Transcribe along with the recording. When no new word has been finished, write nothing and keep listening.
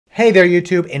Hey there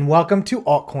YouTube, and welcome to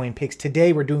Altcoin Picks.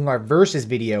 Today we're doing our versus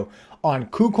video on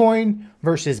Kucoin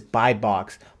versus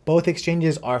Bibox. Both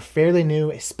exchanges are fairly new,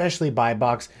 especially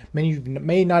Bibox. Many of you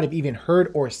may not have even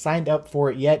heard or signed up for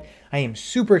it yet. I am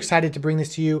super excited to bring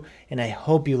this to you, and I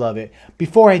hope you love it.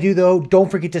 Before I do though,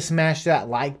 don't forget to smash that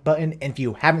like button, and if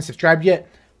you haven't subscribed yet,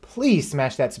 please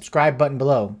smash that subscribe button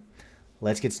below.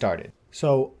 Let's get started.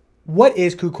 So what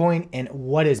is Kucoin and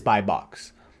what is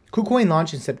Bibox? Kucoin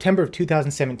launched in September of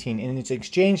 2017, and it's an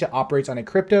exchange that operates on a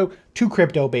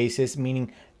crypto-to-crypto basis,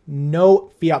 meaning no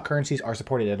fiat currencies are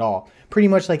supported at all. Pretty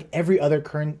much like every other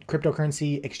current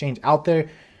cryptocurrency exchange out there,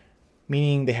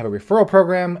 meaning they have a referral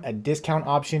program, a discount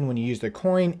option when you use their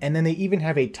coin, and then they even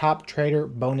have a top trader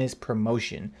bonus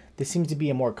promotion. This seems to be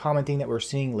a more common thing that we're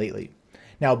seeing lately.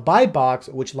 Now,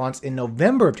 Bibox, which launched in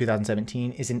November of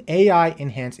 2017, is an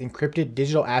AI-enhanced encrypted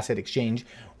digital asset exchange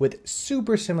with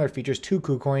super similar features to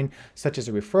Kucoin, such as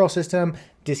a referral system,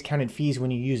 discounted fees when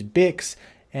you use Bix,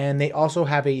 and they also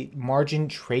have a margin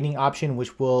trading option,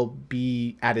 which will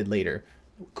be added later.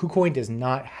 Kucoin does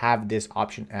not have this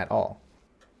option at all.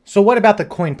 So what about the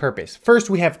coin purpose?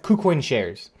 First, we have Kucoin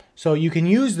shares. So you can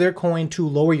use their coin to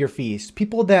lower your fees.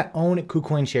 People that own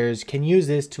Kucoin shares can use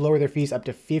this to lower their fees up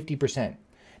to 50%.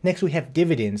 Next, we have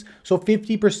dividends. So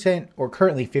 50%, or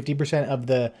currently 50% of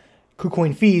the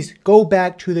Kucoin fees go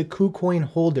back to the Kucoin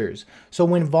holders. So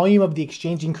when volume of the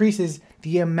exchange increases,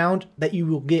 the amount that you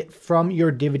will get from your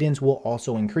dividends will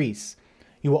also increase.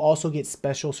 You will also get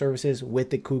special services with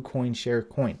the Kucoin share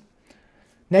coin.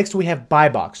 Next, we have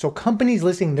Bibox. So companies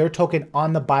listing their token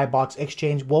on the Bibox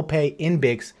exchange will pay in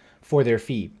Bix for their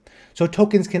fee. So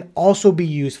tokens can also be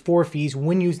used for fees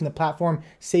when using the platform,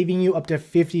 saving you up to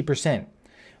 50%.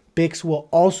 Bix will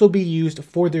also be used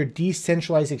for their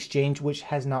decentralized exchange, which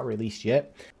has not released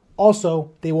yet.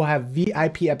 Also, they will have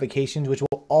VIP applications, which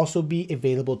will also be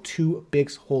available to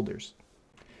Bix holders.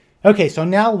 Okay, so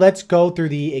now let's go through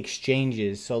the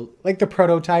exchanges. So like the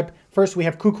prototype, first we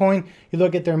have Kucoin. You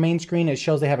look at their main screen, it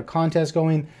shows they have a contest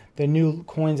going, the new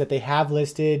coins that they have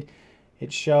listed.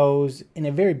 It shows in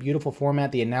a very beautiful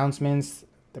format, the announcements,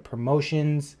 the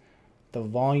promotions, the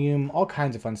volume, all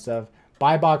kinds of fun stuff.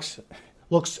 Bibox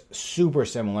looks super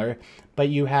similar, but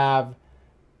you have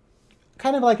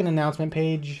kind of like an announcement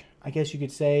page, I guess you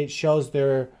could say. It shows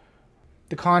the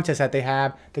contest that they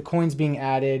have, the coins being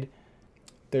added,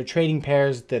 their trading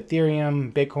pairs, the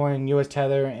Ethereum, Bitcoin, US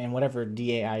Tether, and whatever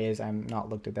DAI is. I'm not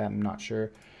looked at that, I'm not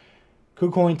sure.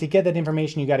 Kucoin, to get that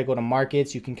information, you got to go to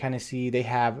markets. You can kind of see they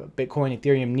have Bitcoin,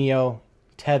 Ethereum, Neo,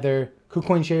 Tether,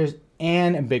 Kucoin shares,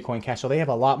 and Bitcoin Cash. So they have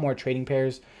a lot more trading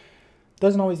pairs.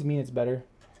 Doesn't always mean it's better.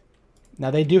 Now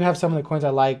they do have some of the coins I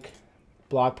like,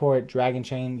 Blockport, Dragon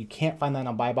Chain. You can't find that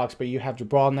on Bibox, but you have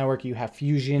Jabral Network, you have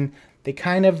Fusion. They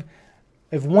kind of,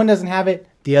 if one doesn't have it,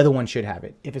 the other one should have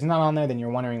it. If it's not on there, then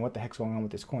you're wondering what the heck's going on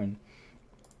with this coin.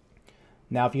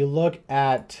 Now, if you look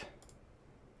at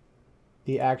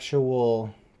the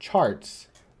actual charts,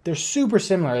 they're super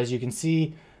similar. As you can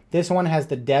see, this one has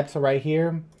the depth right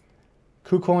here.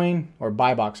 Kucoin, or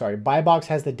Bibox, sorry. Bibox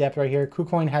has the depth right here.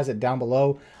 Kucoin has it down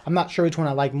below. I'm not sure which one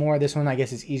I like more. This one, I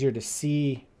guess, is easier to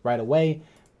see right away,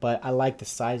 but I like the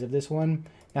size of this one.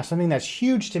 Now, something that's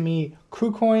huge to me,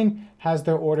 Kucoin has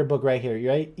their order book right here,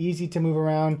 right? Easy to move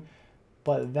around,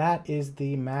 but that is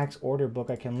the max order book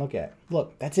I can look at.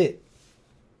 Look, that's it.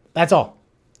 That's all.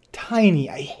 Tiny.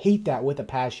 I hate that with a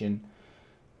passion.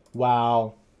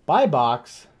 While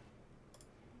Bibox,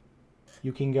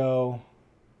 you can go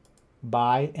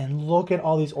buy and look at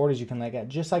all these orders you can look at.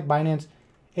 Just like Binance,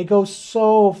 it goes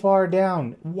so far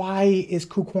down. Why is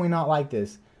Kucoin not like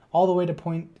this? All the way to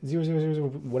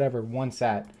 0.0000 whatever, 1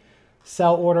 sat.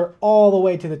 Sell order all the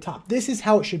way to the top. This is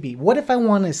how it should be. What if I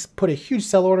want to put a huge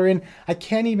sell order in? I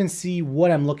can't even see what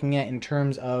I'm looking at in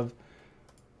terms of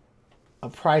a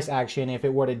price action if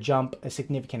it were to jump a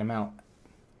significant amount.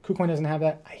 Kucoin doesn't have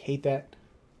that. I hate that.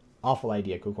 Awful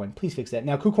idea, Kucoin. Please fix that.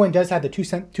 Now, Kucoin does have the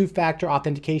two-factor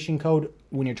authentication code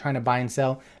when you're trying to buy and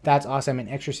sell. That's awesome. An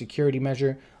extra security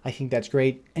measure. I think that's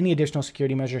great. Any additional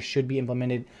security measures should be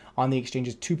implemented on the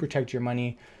exchanges to protect your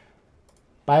money.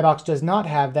 Bibox does not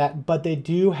have that, but they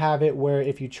do have it where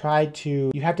if you try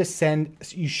to,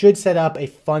 you should set up a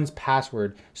funds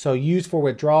password. So use for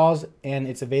withdrawals, and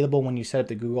it's available when you set up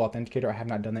the Google Authenticator. I have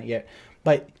not done that yet.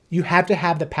 But you have to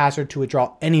have the password to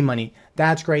withdraw any money.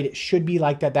 That's great. It should be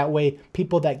like that. That way,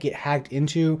 people that get hacked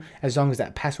into, as long as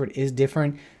that password is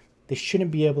different, they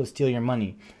shouldn't be able to steal your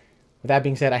money. With that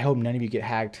being said, I hope none of you get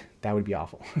hacked. That would be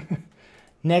awful.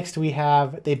 Next,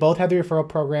 they both have the referral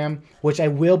program, which I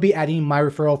will be adding my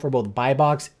referral for both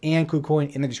Bibox and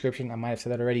Kucoin in the description. I might have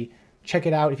said that already. Check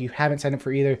it out. If you haven't signed up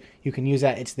for either, you can use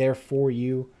that. It's there for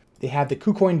you. They have the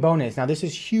Kucoin bonus. Now this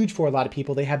is huge for a lot of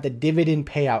people. They have the dividend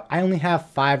payout. I only have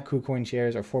 5 Kucoin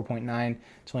shares, or 4.9.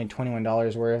 It's only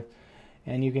 $21 worth.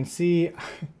 And you can see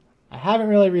I haven't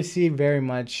really received very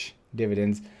much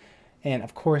dividends. And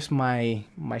of course my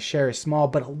share is small,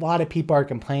 but a lot of people are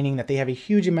complaining that they have a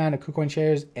huge amount of Kucoin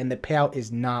shares and the payout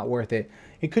is not worth it.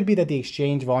 It could be that the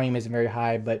exchange volume isn't very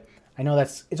high, but I know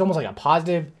it's almost like a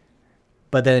positive,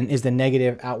 but then is the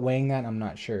negative outweighing that? I'm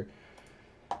not sure.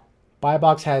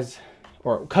 Bibox has,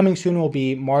 or coming soon will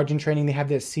be margin trading. They have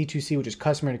this C2C, which is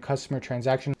customer to customer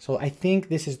transaction. So I think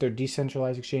this is their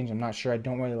decentralized exchange. I'm not sure. I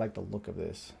don't really like the look of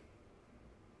this.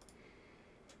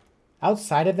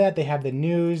 Outside of that, they have the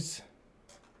news.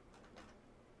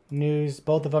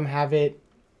 Both of them have it.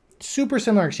 Super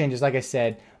similar exchanges, like I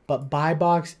said, but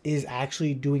Bibox is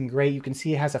actually doing great. You can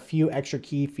see it has a few extra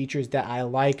key features that I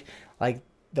like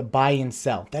the buy and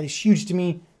sell. That is huge to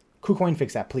me. Kucoin,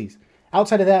 fix that, please.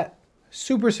 Outside of that,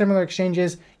 super similar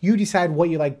exchanges. You decide what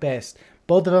you like best.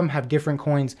 Both of them have different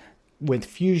coins with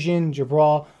Fusion,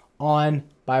 Jabral on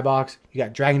Bibox. You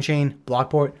got Dragon Chain,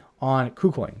 Blockport on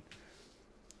Kucoin.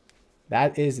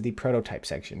 That is the prototype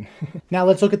section. Now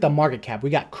let's look at the market cap. We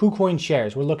got Kucoin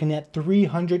shares. We're looking at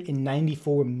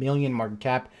 394 million market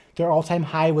cap. Their all-time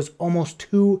high was almost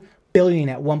 2 billion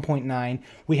at 1.9.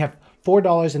 We have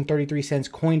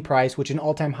 $4.33 coin price, which is an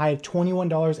all-time high of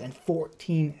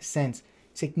 $21.14.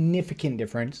 Significant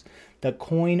difference. The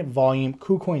coin volume,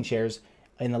 Kucoin shares,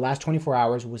 in the last 24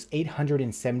 hours was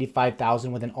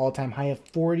 875,000 with an all-time high of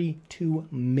 42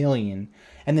 million.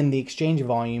 And then the exchange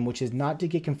volume, which is not to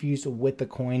get confused with the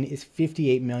coin, is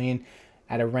 58 million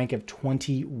at a rank of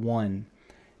 21.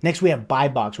 Next, we have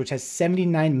Bibox, which has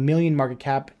 79 million market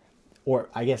cap, or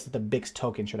I guess the BIX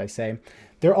token, should I say.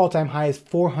 Their all-time high is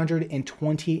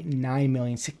 429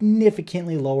 million,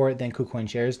 significantly lower than Kucoin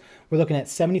shares. We're looking at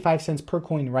 75 cents per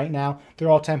coin right now. Their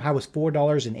all-time high was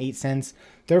 $4.08.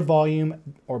 Their volume,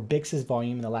 or BIX's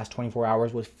volume, in the last 24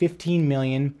 hours was 15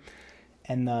 million,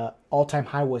 and the all-time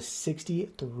high was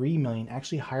 63 million,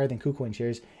 actually higher than Kucoin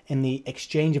shares. And the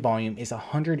exchange volume is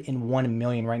 101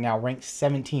 million right now, ranked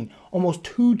 17, almost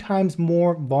 2 times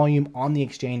more volume on the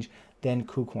exchange than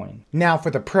Kucoin. Now for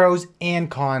the pros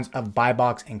and cons of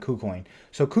Bibox and Kucoin.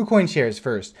 So Kucoin shares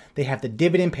first. They have the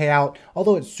dividend payout.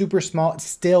 Although it's super small, it's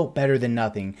still better than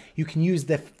nothing. You can use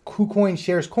the Kucoin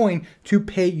shares coin to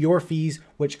pay your fees,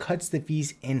 which cuts the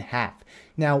fees in half.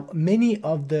 Now, many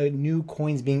of the new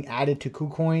coins being added to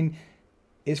Kucoin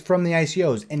is from the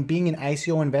ICOs, and being an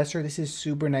ICO investor, this is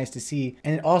super nice to see.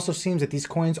 And it also seems that these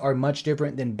coins are much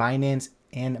different than Binance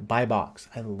and Bibox.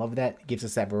 I love that. It gives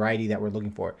us that variety that we're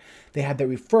looking for. They have the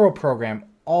referral program.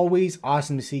 Always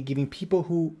awesome to see, giving people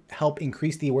who help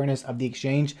increase the awareness of the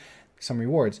exchange some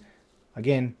rewards.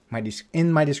 Again,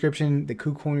 in my description, the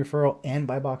Kucoin referral and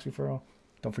Bibox referral.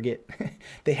 Don't forget.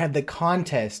 They have the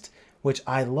contest, which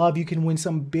I love. You can win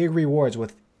some big rewards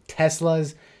with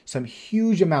Teslas, some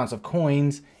huge amounts of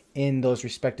coins in those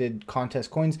respected contest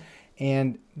coins.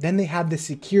 And then they have the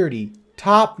security.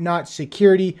 Top-notch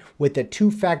security with the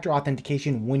 2-factor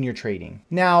authentication when you're trading.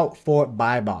 Now for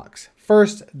Bibox.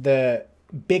 First, the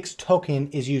BIX token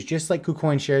is used just like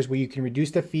Kucoin shares, where you can reduce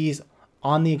the fees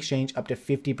on the exchange up to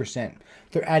 50%.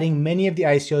 They're adding many of the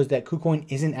ICOs that Kucoin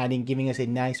isn't adding, giving us a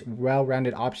nice,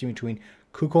 well-rounded option between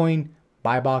Kucoin,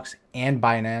 Bibox, and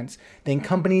Binance. Then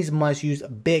companies must use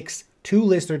BIX to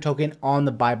list their token on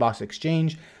the Bibox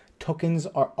exchange. Tokens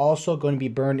are also going to be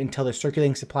burned until the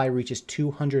circulating supply reaches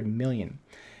 200 million.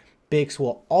 BIX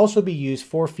will also be used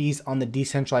for fees on the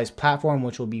decentralized platform,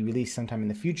 which will be released sometime in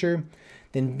the future.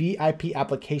 Then VIP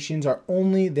applications are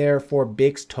only there for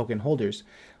BIX token holders.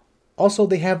 Also,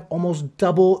 they have almost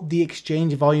double the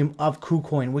exchange volume of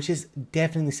Kucoin, which is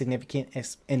definitely significant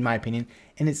in my opinion,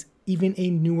 and it's even a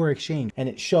newer exchange, and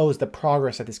it shows the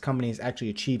progress that this company has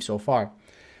actually achieved so far.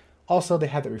 Also, they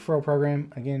have the referral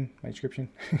program, again, my description.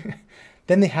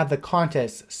 Then they have the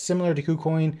contests similar to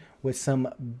Kucoin with some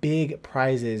big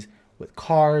prizes with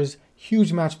cars,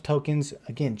 huge amounts of tokens,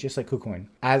 again, just like Kucoin.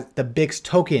 As the BIX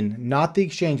token, not the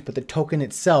exchange, but the token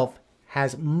itself,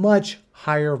 has much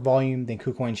higher volume than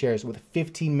Kucoin shares with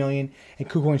 15 million, and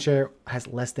Kucoin share has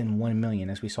less than 1 million,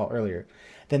 as we saw earlier.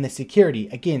 Then the security,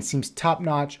 again, seems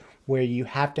top-notch, where you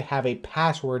have to have a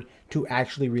password to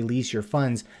actually release your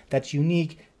funds. That's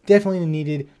unique. Definitely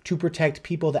needed to protect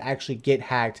people that actually get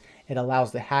hacked. It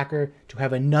allows the hacker to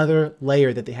have another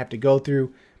layer that they have to go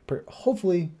through,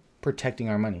 hopefully protecting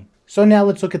our money. So now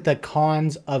let's look at the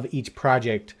cons of each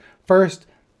project. First,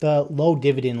 the low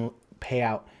dividend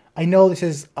payout. I know this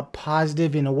is a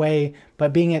positive in a way,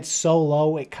 but being at so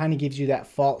low, it kind of gives you that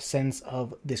false sense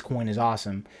of this coin is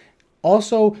awesome.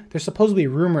 Also, there's supposedly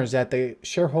rumors that the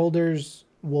shareholders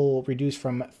will reduce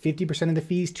from 50% of the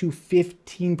fees to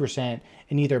 15%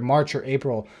 in either March or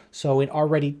April. So an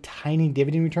already tiny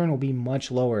dividend return will be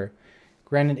much lower.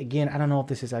 Granted, again, I don't know if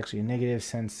this is actually a negative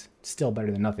since it's still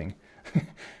better than nothing.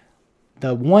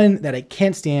 The one that I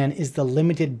can't stand is the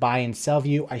limited buy and sell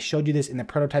view. I showed you this in the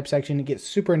prototype section. It gets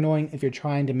super annoying if you're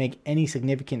trying to make any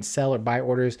significant sell or buy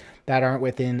orders that aren't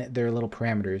within their little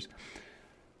parameters.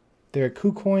 Their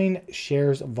Kucoin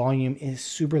shares volume is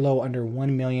super low, under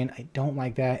 1 million. I don't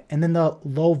like that. And then the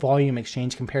low volume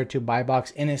exchange compared to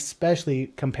Bibox, and especially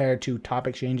compared to top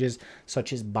exchanges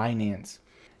such as Binance.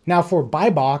 Now for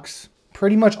Bibox,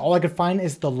 pretty much all I could find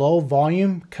is the low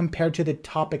volume compared to the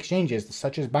top exchanges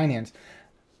such as Binance.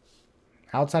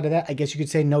 Outside of that, I guess you could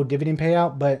say no dividend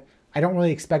payout, but I don't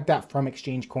really expect that from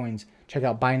exchange coins. Check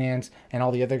out Binance and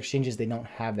all the other exchanges. They don't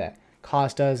have that.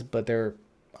 Cost does, but they're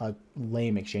a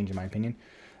lame exchange in my opinion.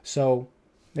 So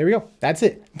there we go. That's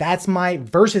it. That's my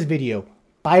versus video.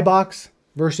 Bibox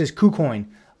versus Kucoin.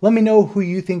 Let me know who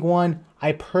you think won.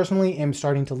 I personally am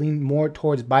starting to lean more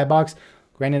towards Bibox.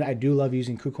 Granted, I do love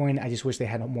using Kucoin. I just wish they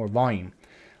had more volume.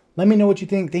 Let me know what you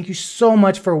think. Thank you so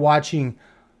much for watching.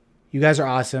 You guys are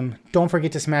awesome. Don't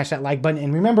forget to smash that like button.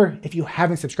 And remember, if you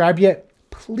haven't subscribed yet,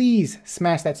 please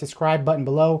smash that subscribe button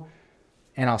below.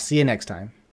 And I'll see you next time.